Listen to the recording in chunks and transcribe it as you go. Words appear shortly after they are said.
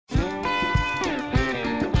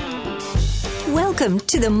Welcome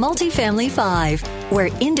to the Multifamily 5, where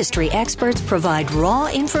industry experts provide raw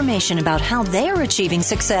information about how they're achieving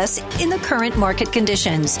success in the current market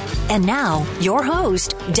conditions. And now, your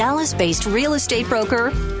host, Dallas-based real estate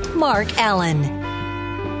broker, Mark Allen.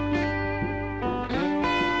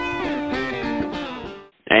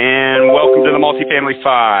 And welcome to the Multifamily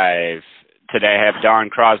 5. Today I have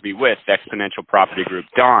Don Crosby with Exponential Property Group.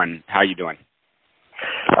 Don, how you doing?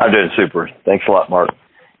 I'm doing super. Thanks a lot, Mark.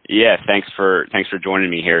 Yeah, thanks for joining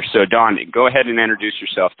me here. So, Don, go ahead and introduce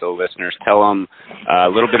yourself to the listeners. Tell them a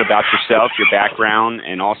little bit about yourself, your background,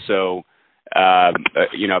 and also,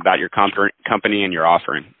 about your company and your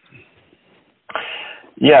offering.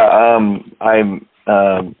 Yeah, I'm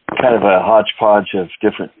kind of a hodgepodge of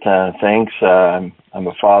different things. I'm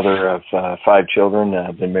a father of 5 children.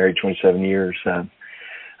 I've been married 27 years.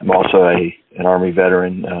 I'm also an Army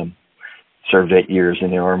veteran. Served 8 years in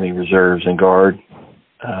the Army Reserves and Guard.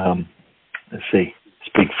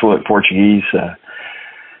 Speak fluent Portuguese.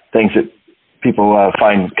 Things that people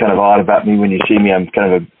find kind of odd about me when you see me. I'm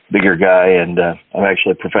kind of a bigger guy, and I'm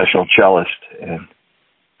actually a professional cellist. And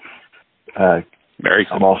very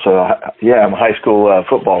cool. I'm also, I'm a high school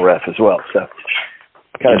football ref as well. So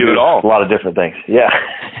kind you do it all. A lot of different things. Yeah,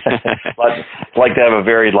 like to have a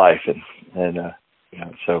varied life, and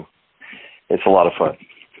so it's a lot of fun.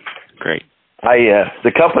 Great.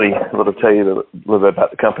 The company, I'll tell you a little bit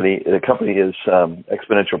about the company. The company is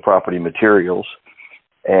Exponential Property Materials,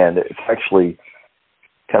 and it's actually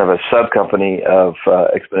kind of a sub-company of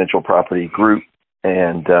Exponential Property Group,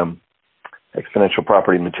 and Exponential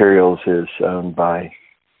Property Materials is owned by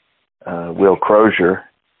Will Crozier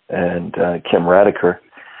and Kim Radiker.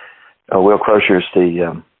 Will Crozier is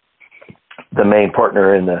the main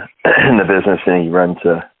partner in the business, and he runs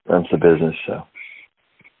the business. So.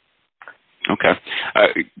 Okay.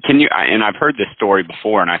 Can you? And I've heard this story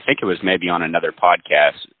before, and I think it was maybe on another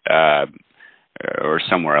podcast or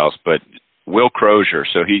somewhere else. But Will Crozier,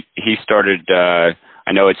 so he started.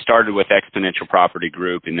 I know it started with Exponential Property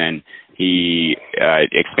Group, and then he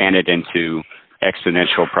expanded into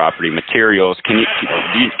Exponential Property Materials. Can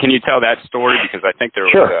you tell that story, because I think there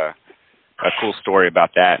was a cool story about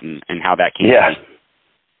that and how that came to be.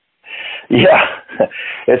 Yeah,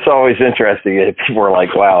 it's always interesting. People are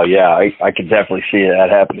like, wow, yeah, I could definitely see that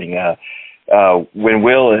happening. When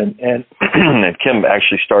Will and Kim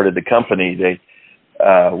actually started the company, they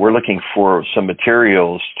were looking for some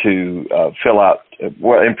materials to fill out.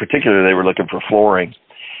 Well, in particular, they were looking for flooring.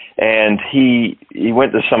 And he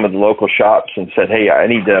went to some of the local shops and said, hey, I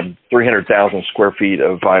need 300,000 square feet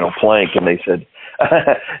of vinyl plank. And they said,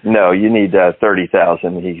 no, you need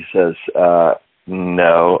 30,000. He says,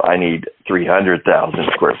 no, I need 300,000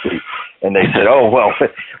 square feet. And they said, oh, well,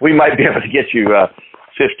 we might be able to get you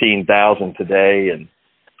 15,000 today, and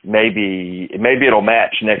maybe it'll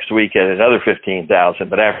match next week at another 15,000,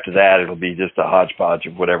 but after that it'll be just a hodgepodge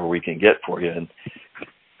of whatever we can get for you. And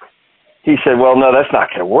he said, well, no, that's not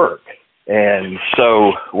going to work. And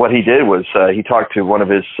so what he did was he talked to one of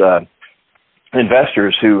his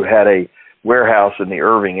investors who had a warehouse in the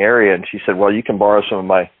Irving area, and she said, well, you can borrow some of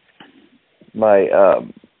my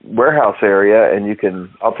warehouse area, and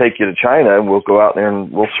I'll take you to China, and we'll go out there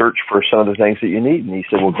and we'll search for some of the things that you need. And he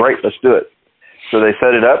said, well, great, let's do it. So they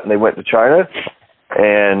set it up, and they went to China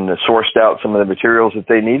and sourced out some of the materials that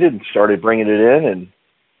they needed and started bringing it in, and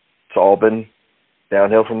it's all been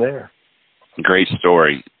downhill from there. Great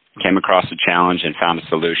story. Came across a challenge and found a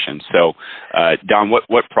solution. So, Don,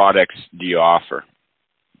 what products do you offer?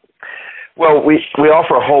 Well, we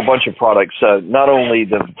offer a whole bunch of products, not only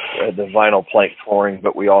the vinyl plank flooring,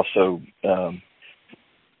 but we also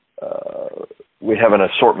we have an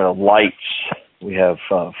assortment of lights. We have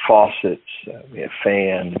faucets. We have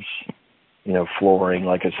fans, flooring,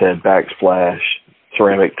 like I said, backsplash,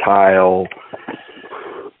 ceramic tile.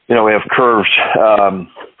 We have curved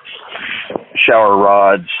shower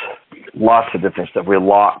rods, lots of different stuff. We have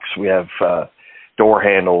locks. We have door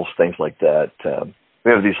handles, things like that. We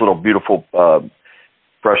have these little beautiful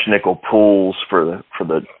brushed nickel pools for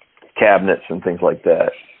the cabinets and things like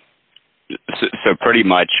that. So pretty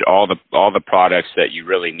much all the products that you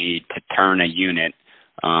really need to turn a unit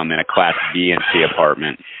in a Class B and C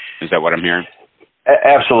apartment. Is that what I'm hearing?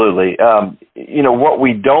 Absolutely. What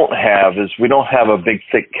we don't have is we don't have a big,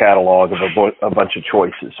 thick catalog of a bunch of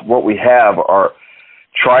choices. What we have are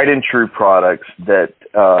tried and true products that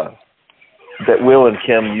Will and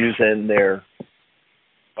Kim use in their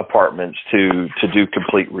apartments to do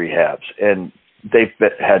complete rehabs, and they've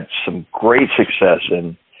had some great success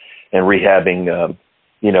in rehabbing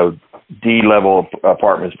D-level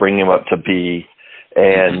apartments, bringing them up to B,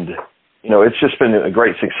 and it's just been a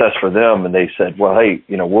great success for them. And they said, well, hey,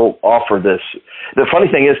 we'll offer this. The funny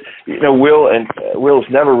thing is, Will's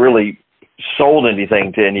never really sold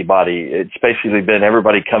anything to anybody. It's basically been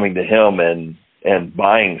everybody coming to him and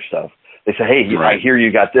buying stuff. They say, hey, I hear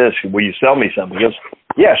you got this. Will you sell me something? He goes,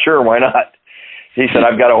 yeah, sure. Why not? He said,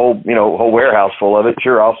 I've got a whole warehouse full of it.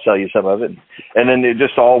 Sure, I'll sell you some of it. And then it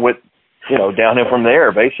just all went, downhill from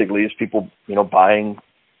there. Basically, is people, buying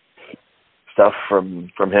stuff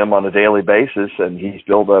from him on a daily basis, and he's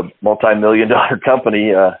built a multi-million-dollar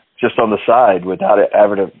company just on the side without it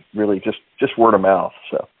having to really just word of mouth.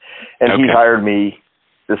 So, and he hired me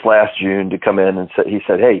this last June to come in and he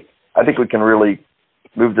said, hey, I think we can really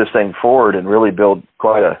move this thing forward and really build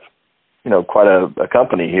quite a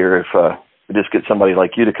company here if we just get somebody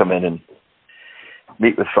like you to come in and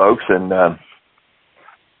meet with folks and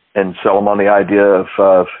sell them on the idea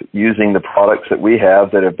of using the products that we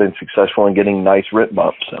have that have been successful in getting nice rent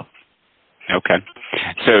bumps. So. Okay.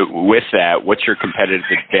 So with that, what's your competitive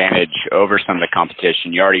advantage over some of the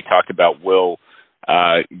competition? You already talked about Will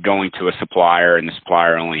going to a supplier and the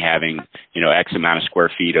supplier only having, X amount of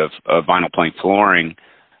square feet of vinyl plank flooring.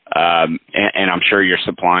 And I'm sure you're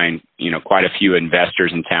supplying, quite a few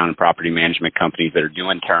investors in town and property management companies that are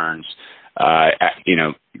doing turns.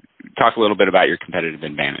 Talk a little bit about your competitive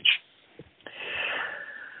advantage.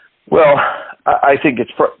 Well, I think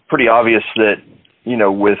it's pretty obvious that,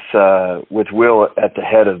 with Will at the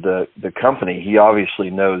head of the company, he obviously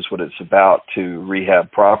knows what it's about to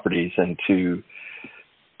rehab properties and to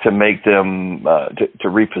make them, to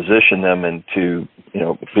reposition them and to,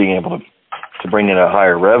 being able to bring in a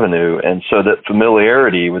higher revenue. And so that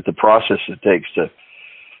familiarity with the process it takes to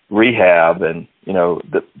rehab and,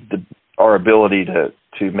 our ability to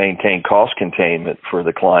maintain cost containment for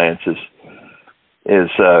the clients is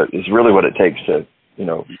really what it takes to,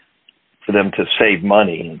 for them to save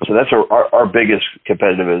money. And so that's our biggest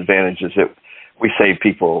competitive advantage is that we save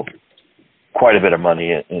people quite a bit of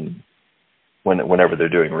money whenever they're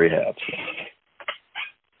doing rehabs.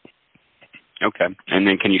 Okay. And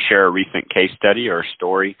then can you share a recent case study or a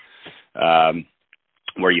story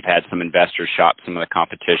where you've had some investors shop some of the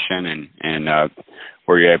competition and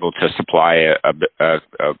where you're able to supply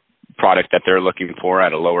a product that they're looking for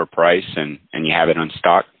at a lower price and you have it on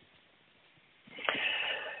stock?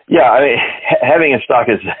 Yeah, I mean, having in stock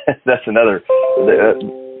that's another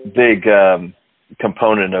big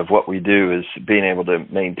component of what we do is being able to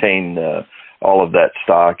maintain all of that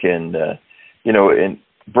stock and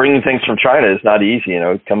bringing things from China is not easy.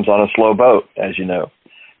 It comes on a slow boat, as you know,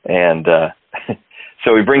 and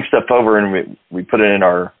so we bring stuff over and we put it in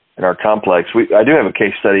our complex. I do have a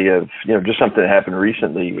case study of just something that happened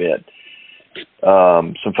recently. We had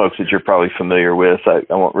some folks that you're probably familiar with. I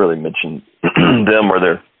won't really mention them or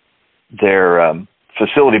their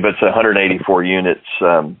facility, but it's 184 units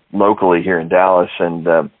locally here in Dallas, and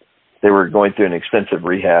they were going through an extensive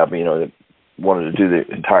rehab. They wanted to do the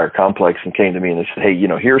entire complex and came to me and they said, hey,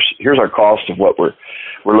 here's our cost of what we're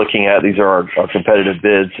looking at. These are our competitive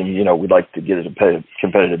bids, and we'd like to get a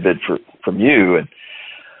competitive bid from you. And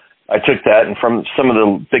I took that, and from some of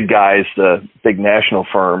the big guys, the big national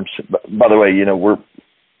firms. By the way,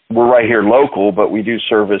 we're right here local, but we do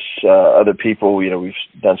service other people. We've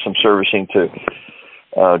done some servicing to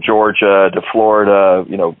Georgia, to Florida.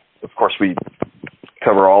 Of course, we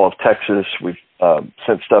cover all of Texas. We've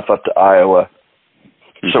sent stuff up to Iowa.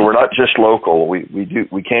 So we're not just local. We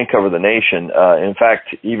can cover the nation. In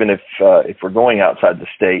fact, even if we're going outside the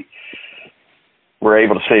state, we're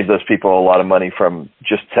able to save those people a lot of money from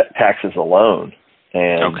just taxes alone.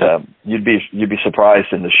 And you'd be surprised,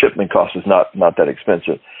 and the shipment cost is not that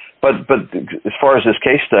expensive. But as far as this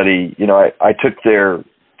case study, I took their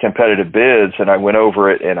competitive bids and I went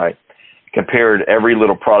over it and I compared every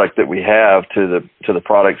little product that we have to the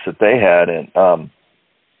products that they had, and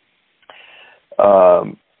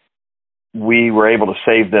we were able to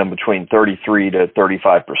save them between 33 to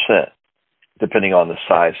 35%, depending on the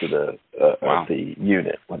size of the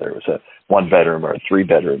unit, whether it was a 1-bedroom or a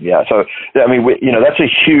 3-bedroom. Yeah, so I mean, that's a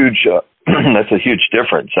huge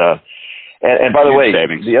difference. And by the way,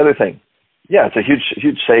 savings. The other thing, yeah, it's a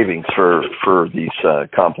huge savings for these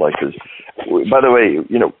complexes. By the way,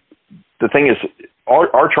 the thing is,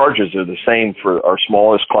 our charges are the same for our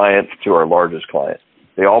smallest client to our largest client.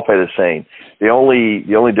 They all pay the same. The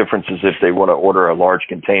only difference is if they want to order a large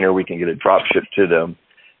container, we can get it drop shipped to them.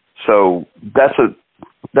 So that's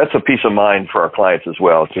a peace of mind for our clients as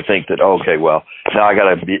well, to think that, okay, well, now I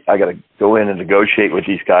gotta go in and negotiate with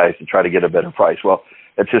these guys to try to get a better price. Well,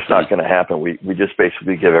 it's just not going to happen. We just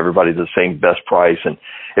basically give everybody the same best price, and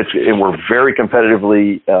we're very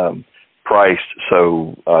competitively priced.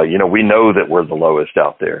 So, we know that we're the lowest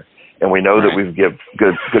out there, and we know that we give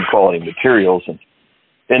good quality materials. And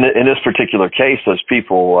in this particular case, those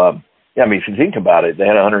people, if you think about it, they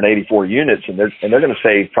had 184 units, and they're going to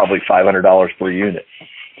save probably $500 per unit.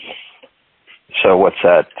 So what's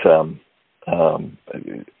that?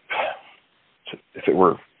 If it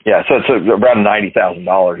were, so it's around $90,000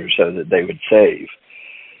 or so that they would save.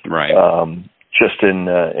 Right. Just in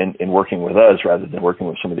working with us rather than working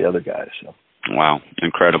with some of the other guys. So. Wow,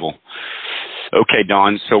 incredible. Okay,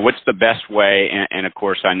 Don, so what's the best way, and of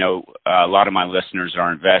course I know a lot of my listeners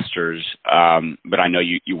are investors, but I know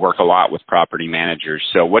you work a lot with property managers.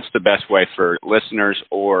 So what's the best way for listeners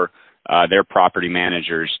or their property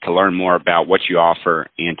managers to learn more about what you offer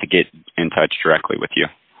and to get in touch directly with you?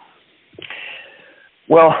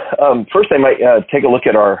 Well, first they might take a look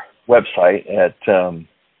at our website at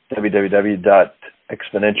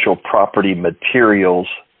www.exponentialpropertymaterials,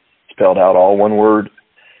 spelled out all one word,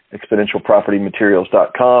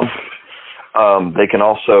 exponentialpropertymaterials.com. They can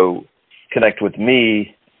also connect with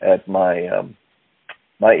me at my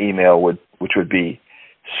email, which would be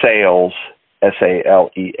sales,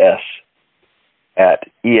 SALES, at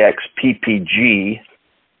exppg.com.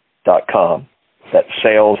 That's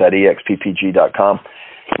sales at exppg.com.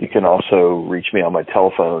 You can also reach me on my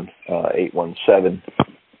telephone,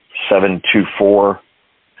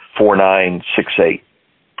 817-724-4968.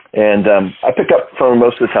 And I pick up the phone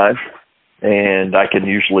most of the time, and I can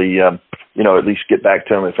usually, at least get back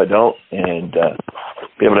to them if I don't, and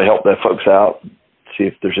be able to help the folks out, see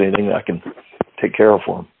if there's anything I can take care of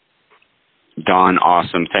for them. Don,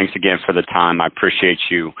 awesome. Thanks again for the time. I appreciate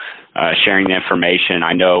you sharing the information.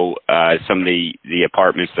 I know some of the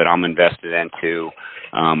apartments that I'm invested into,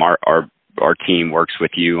 our team works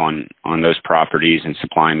with you on those properties and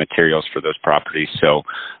supplying materials for those properties. So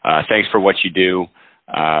thanks for what you do.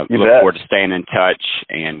 Look forward to staying in touch,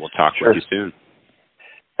 and we'll talk with you soon.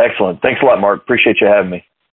 Excellent. Thanks a lot, Mark. Appreciate you having me.